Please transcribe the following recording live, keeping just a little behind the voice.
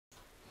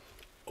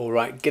All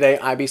right, g'day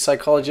IB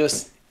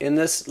psychologists. In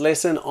this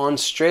lesson on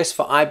stress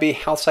for IB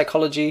health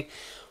psychology,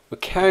 we're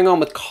carrying on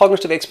with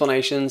cognitive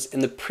explanations. In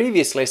the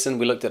previous lesson,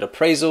 we looked at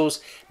appraisals.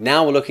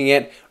 Now we're looking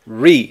at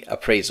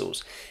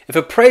reappraisals. If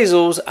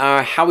appraisals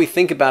are how we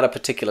think about a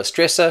particular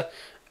stressor,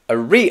 a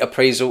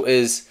reappraisal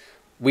is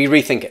we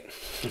rethink it,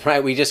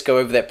 right? We just go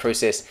over that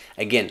process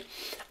again.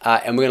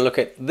 And we're going to look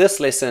at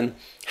this lesson,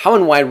 how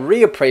and why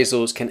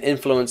reappraisals can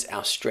influence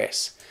our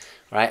stress.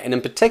 Right? And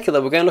in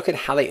particular, we're going to look at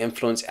how they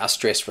influence our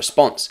stress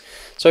response.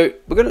 So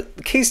the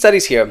key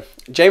studies here,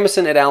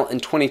 Jamieson et al. In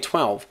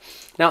 2012.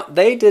 Now,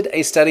 they did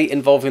a study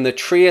involving the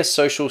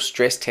biopsychosocial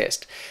stress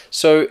test.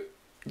 So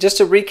just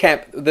to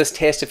recap this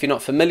test, if you're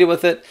not familiar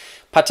with it,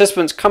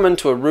 participants come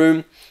into a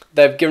room.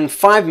 They're given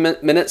 5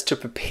 minutes to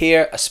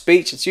prepare a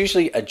speech. It's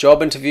usually a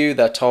job interview.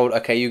 They're told,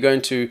 okay, you're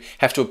going to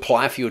have to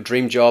apply for your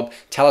dream job.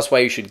 Tell us why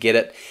you should get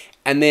it.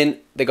 And then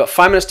they got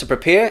 5 minutes to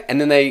prepare,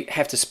 and then they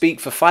have to speak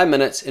for 5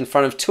 minutes in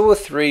front of 2 or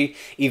 3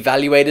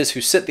 evaluators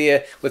who sit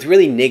there with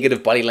really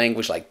negative body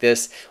language like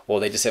this, or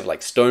they just have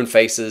like stone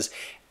faces.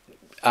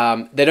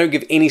 They don't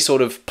give any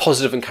sort of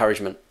positive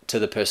encouragement to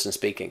the person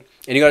speaking.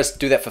 And you got to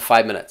do that for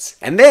 5 minutes.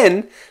 And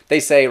then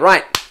they say,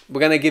 right, we're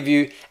going to give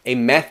you a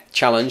math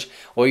challenge,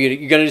 or you're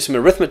going to do some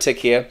arithmetic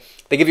here.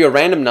 They give you a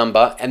random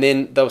number, and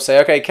then they'll say,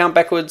 okay, count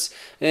backwards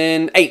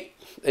in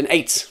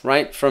eights,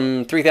 right,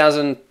 from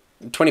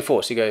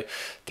 3024. So you go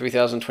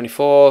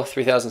 3024,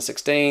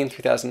 3016,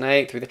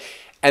 3008,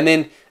 and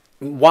then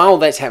while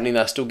that's happening,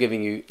 they're still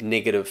giving you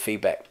negative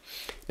feedback.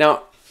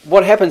 Now,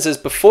 what happens is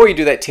before you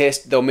do that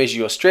test, they'll measure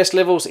your stress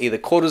levels, either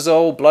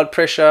cortisol, blood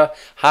pressure,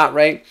 heart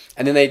rate,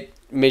 and then they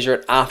measure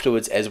it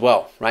afterwards as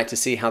well, right, to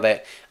see how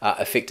that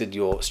affected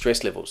your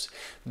stress levels.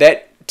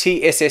 That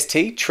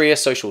TSST,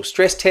 biopsychosocial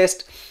stress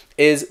test,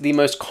 is the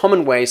most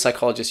common way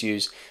psychologists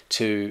use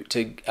to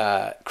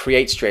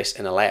create stress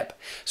in a lab.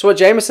 So what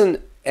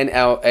Jamieson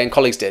and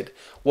colleagues did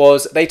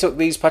was they took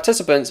these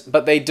participants,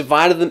 but they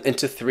divided them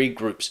into 3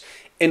 groups.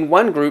 In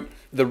one group,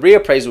 the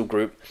reappraisal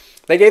group,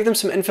 they gave them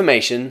some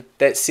information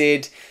that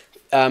said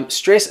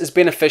stress is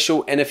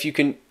beneficial, and if you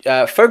can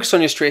focus on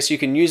your stress, you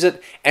can use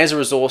it as a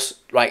resource,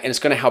 right, and it's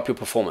going to help your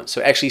performance.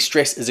 So actually,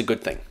 stress is a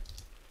good thing.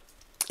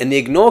 In the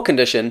ignore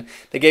condition,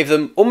 they gave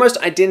them almost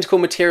identical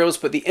materials,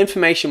 but the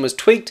information was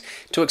tweaked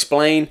to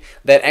explain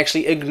that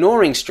actually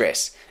ignoring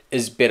stress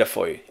is better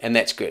for you, and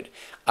that's good.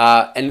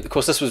 And of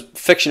course, this was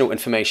fictional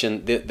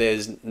information.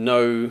 There's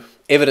no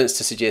evidence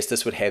to suggest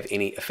this would have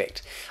any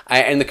effect.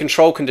 And the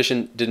control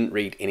condition didn't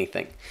read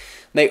anything.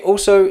 They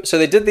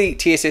did the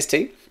TSST,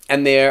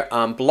 and their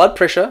blood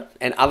pressure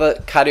and other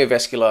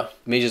cardiovascular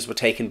measures were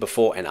taken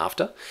before and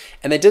after.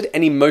 And they did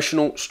an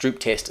emotional Stroop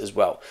test as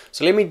well.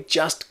 So let me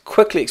just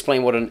quickly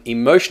explain what an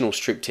emotional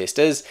Stroop test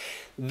is.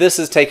 This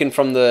is taken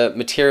from the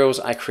materials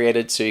I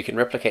created, so you can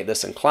replicate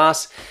this in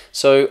class.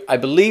 So I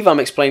believe I'm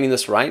explaining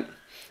this right.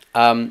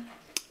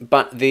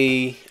 But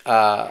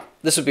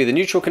this would be the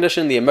neutral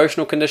condition, the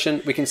emotional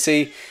condition. We can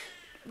see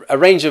a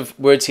range of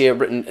words here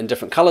written in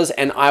different colors,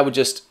 and I would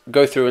just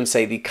go through and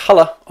say the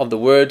color of the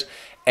word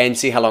and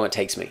see how long it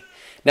takes me.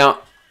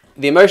 Now,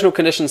 the emotional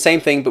condition, same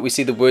thing, but we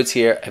see the words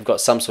here have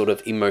got some sort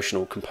of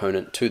emotional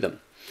component to them.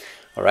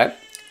 All right.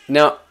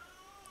 Now,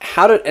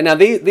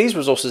 these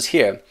resources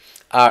here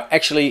are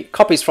actually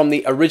copies from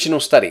the original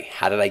study.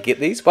 How did I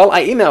get these? Well,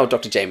 I emailed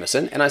Dr.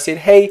 Jamieson and I said,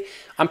 hey,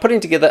 I'm putting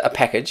together a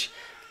package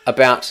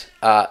about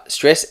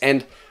stress,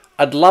 and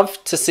I'd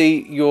love to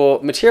see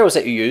your materials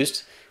that you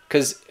used,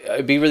 because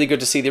it'd be really good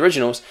to see the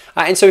originals.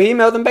 And so he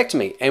emailed them back to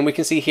me, and we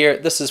can see here,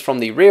 this is from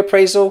the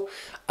reappraisal,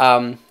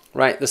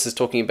 right? This is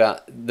talking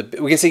about,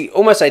 we can see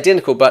almost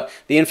identical, but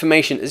the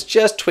information is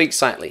just tweaked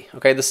slightly.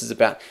 Okay, this is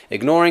about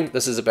ignoring,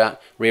 this is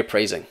about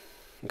reappraising.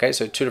 Okay,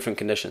 so 2 different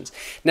conditions.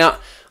 Now,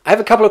 I have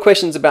a couple of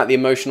questions about the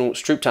emotional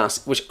Stroop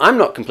task, which I'm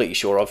not completely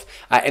sure of,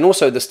 and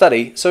also the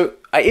study. So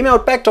I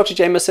emailed back Dr.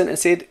 Jamieson and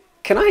said,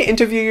 can I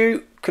interview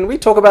you? Can we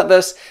talk about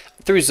this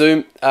through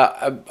Zoom?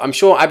 I'm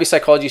sure IB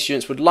psychology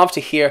students would love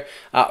to hear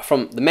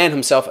from the man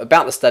himself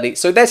about the study.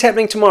 So that's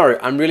happening tomorrow.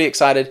 I'm really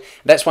excited.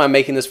 That's why I'm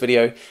making this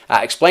video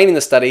explaining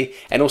the study,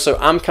 and also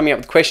I'm coming up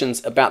with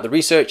questions about the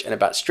research and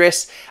about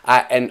stress,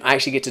 and I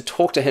actually get to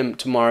talk to him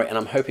tomorrow, and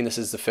I'm hoping this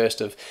is the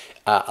first of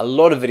a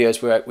lot of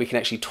videos where we can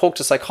actually talk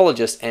to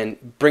psychologists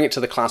and bring it to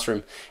the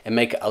classroom and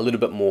make it a little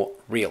bit more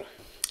real.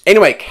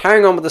 Anyway,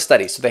 carrying on with the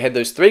study. So they had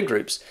those 3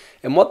 groups,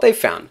 and what they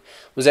found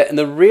was that in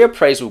the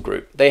reappraisal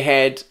group, they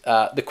had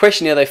the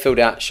questionnaire they filled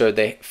out showed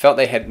they felt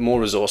they had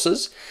more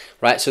resources,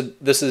 right? So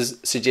this is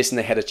suggesting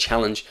they had a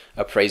challenge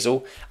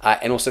appraisal,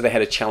 and also they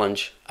had a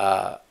challenge,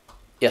 a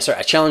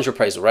challenge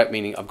appraisal, right?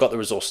 Meaning I've got the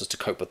resources to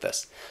cope with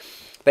this.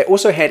 They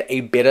also had a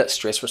better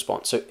stress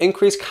response, so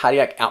increased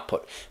cardiac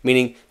output,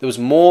 meaning there was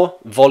more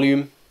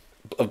volume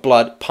of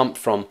blood pumped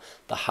from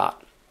the heart,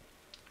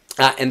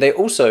 and they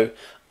also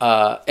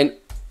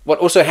what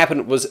also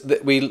happened was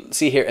that we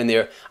see here in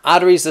their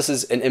arteries, this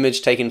is an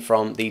image taken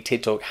from the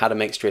TED Talk, How to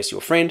Make Stress Your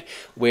Friend,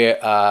 where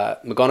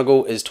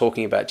McGonigal is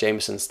talking about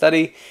Jamieson's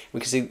study. We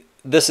can see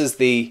this is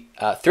the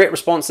threat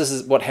response. This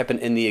is what happened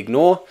in the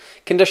ignore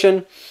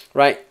condition,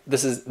 right?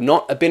 This is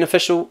not a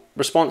beneficial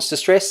response to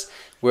stress,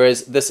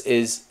 whereas this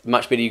is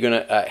much better. You're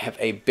going to have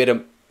a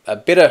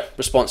better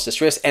response to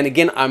stress. And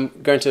again, I'm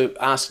going to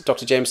ask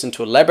Dr. Jamieson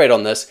to elaborate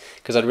on this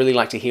because I'd really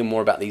like to hear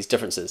more about these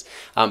differences.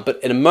 But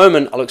in a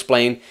moment, I'll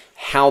explain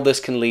how this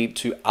can lead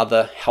to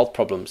other health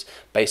problems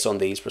based on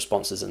these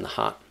responses in the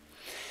heart.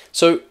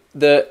 So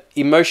the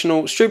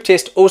emotional Stroop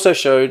test also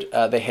showed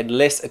they had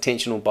less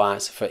attentional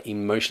bias for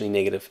emotionally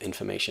negative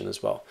information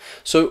as well.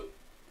 So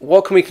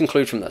what can we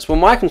conclude from this? Well,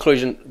 my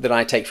conclusion that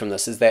I take from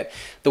this is that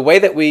the way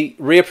that we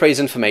reappraise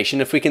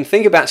information, if we can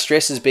think about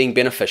stress as being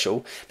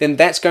beneficial, then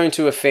that's going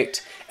to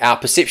affect our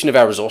perception of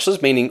our resources,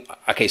 meaning,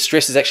 okay,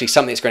 stress is actually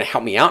something that's going to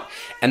help me out,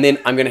 and then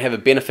I'm going to have a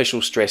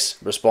beneficial stress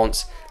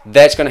response.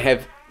 That's going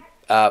to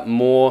have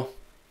more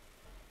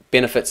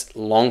benefits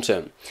long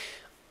term.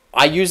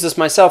 I used this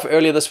myself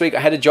earlier this week.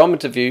 I had a job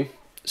interview,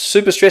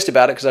 super stressed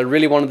about it because I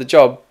really wanted the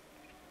job,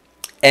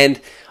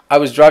 and I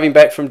was driving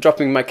back from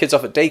dropping my kids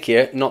off at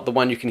daycare, not the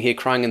one you can hear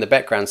crying in the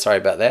background, sorry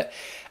about that,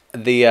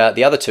 the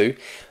other two,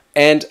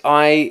 and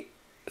I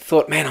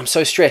thought, man, I'm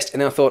so stressed,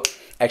 and then I thought,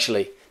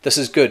 actually, this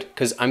is good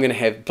because I'm going to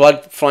have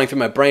blood flowing through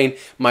my brain,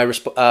 my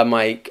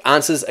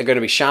answers are going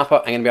to be sharper,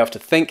 I'm going to be able to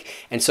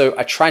think, and so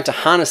I tried to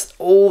harness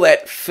all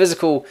that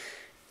physical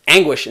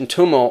anguish and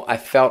turmoil I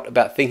felt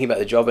about thinking about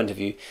the job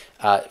interview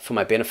for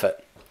my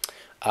benefit.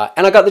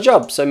 And I got the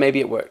job, so maybe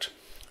it worked.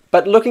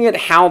 But looking at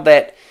how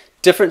that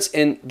difference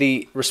in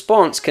the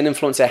response can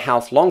influence our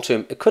health long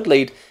term, it could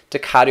lead to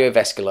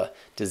cardiovascular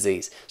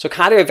disease. So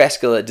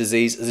cardiovascular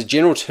disease is a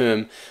general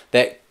term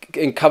that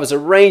covers a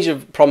range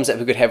of problems that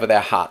we could have with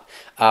our heart.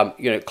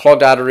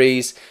 Clogged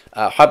arteries,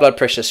 high blood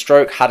pressure,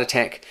 stroke, heart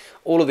attack,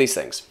 all of these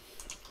things.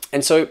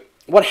 And so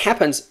what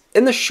happens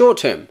in the short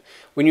term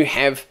when you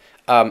have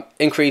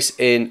increase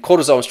in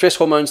cortisol and stress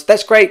hormones,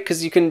 that's great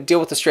because you can deal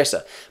with the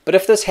stressor. But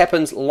if this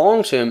happens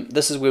long term,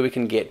 this is where we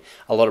can get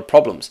a lot of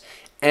problems.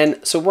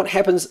 And so what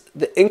happens,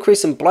 the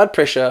increase in blood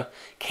pressure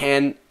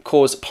can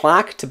cause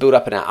plaque to build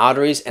up in our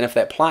arteries, and if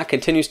that plaque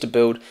continues to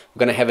build, we're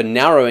going to have a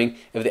narrowing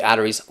of the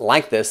arteries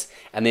like this,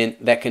 and then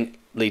that can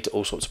lead to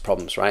all sorts of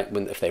problems, right?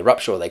 If they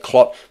rupture or they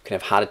clot, we can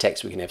have heart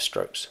attacks, we can have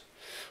strokes.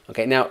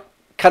 Okay, now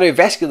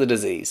cardiovascular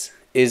disease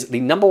is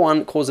the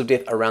 #1 cause of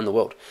death around the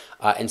world,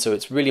 and so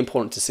it's really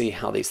important to see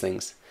how these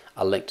things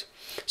are linked.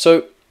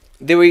 So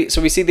we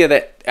see there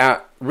that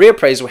our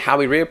reappraisal, how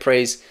we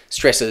reappraise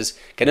stresses,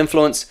 can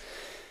influence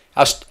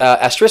our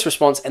stress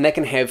response, and that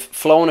can have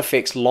flow-on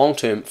effects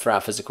long-term for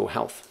our physical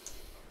health.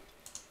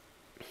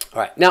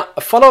 All right, now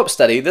a follow-up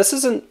study, this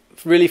isn't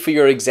really for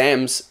your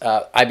exams,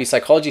 IB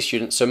psychology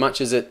students, so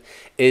much as it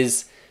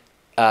is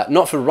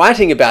not for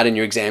writing about in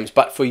your exams,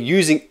 but for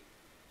using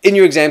in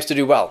your exams to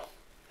do well.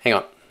 Hang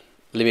on,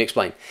 let me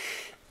explain.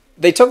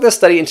 They took this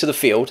study into the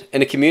field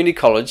in a community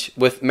college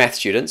with math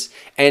students,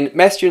 and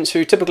math students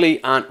who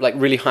typically aren't like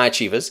really high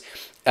achievers,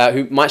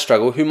 who might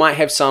struggle, who might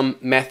have some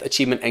math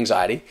achievement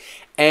anxiety.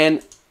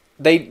 And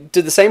they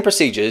did the same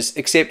procedures,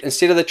 except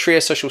instead of the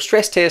social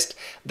stress test,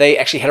 they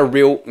actually had a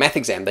real math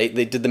exam. They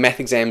did the math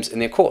exams in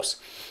their course.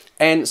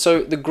 And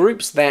so the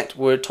groups that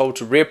were told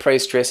to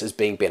reappraise stress as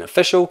being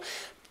beneficial,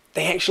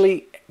 they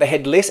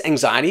had less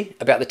anxiety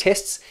about the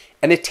tests,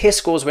 and their test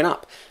scores went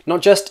up.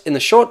 Not just in the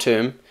short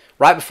term,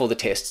 right before the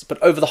tests,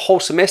 but over the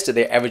whole semester,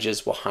 their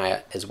averages were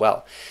higher as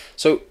well.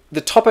 So the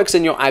topics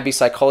in your IB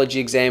psychology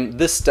exam,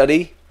 this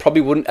study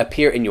probably wouldn't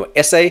appear in your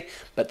essay,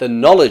 but the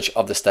knowledge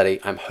of the study,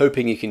 I'm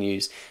hoping you can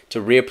use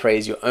to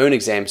reappraise your own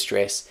exam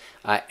stress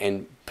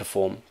and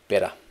perform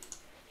better.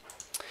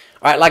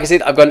 All right, like I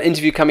said, I've got an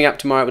interview coming up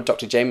tomorrow with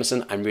Dr.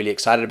 Jamieson. I'm really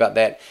excited about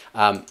that.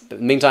 But in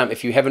the meantime,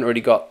 if you haven't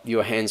already got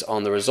your hands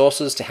on the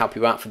resources to help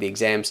you out for the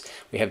exams,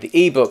 we have the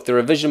ebook, the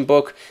revision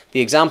book, the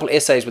example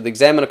essays with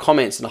examiner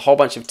comments, and a whole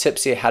bunch of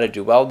tips here how to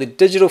do well. The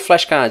digital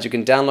flashcards you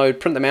can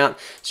download, print them out,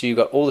 so you've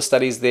got all the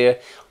studies there.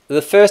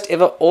 The first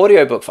ever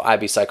audiobook for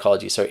IB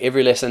psychology, so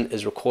every lesson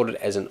is recorded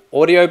as an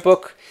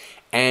audiobook,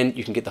 and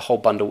you can get the whole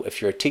bundle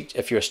if you're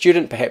a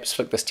student. Perhaps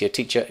flick this to your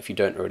teacher if you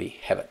don't already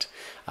have it.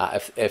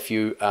 If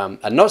you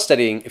are not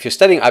studying, if you're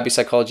studying IB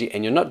psychology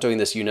and you're not doing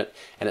this unit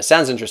and it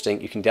sounds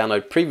interesting, you can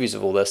download previews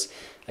of all this.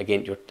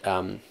 Again,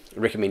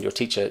 recommend your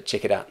teacher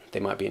check it out. They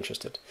might be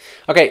interested.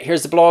 Okay,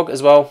 here's the blog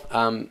as well,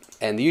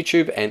 and the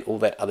YouTube and all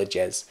that other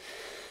jazz.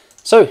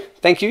 So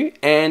thank you,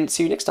 and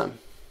see you next time.